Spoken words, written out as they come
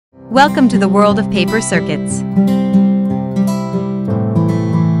Welcome to the world of paper circuits.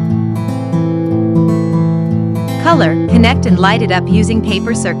 Color, connect and light it up using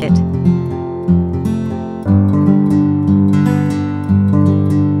paper circuit.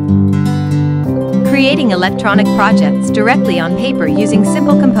 Creating electronic projects directly on paper using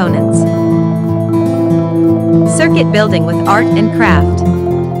simple components. Circuit building with art and craft.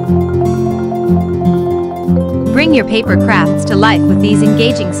 Bring your paper crafts to life with these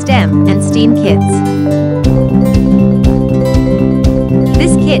engaging STEM and STEAM kits.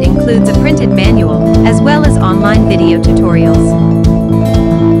 This kit includes a printed manual, as well as online video tutorials.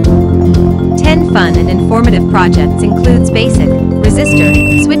 10 fun and informative projects includes basic,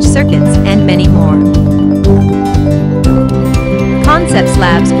 resistor, switch circuits, and many more.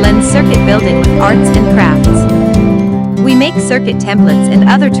 Conceptslab blends circuit building with arts and crafts. We make circuit templates and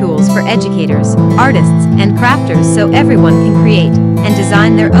other tools for educators, artists, and crafters so everyone can create and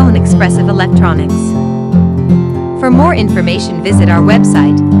design their own expressive electronics. For more information, visit our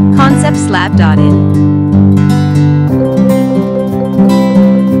website, conceptslab.in.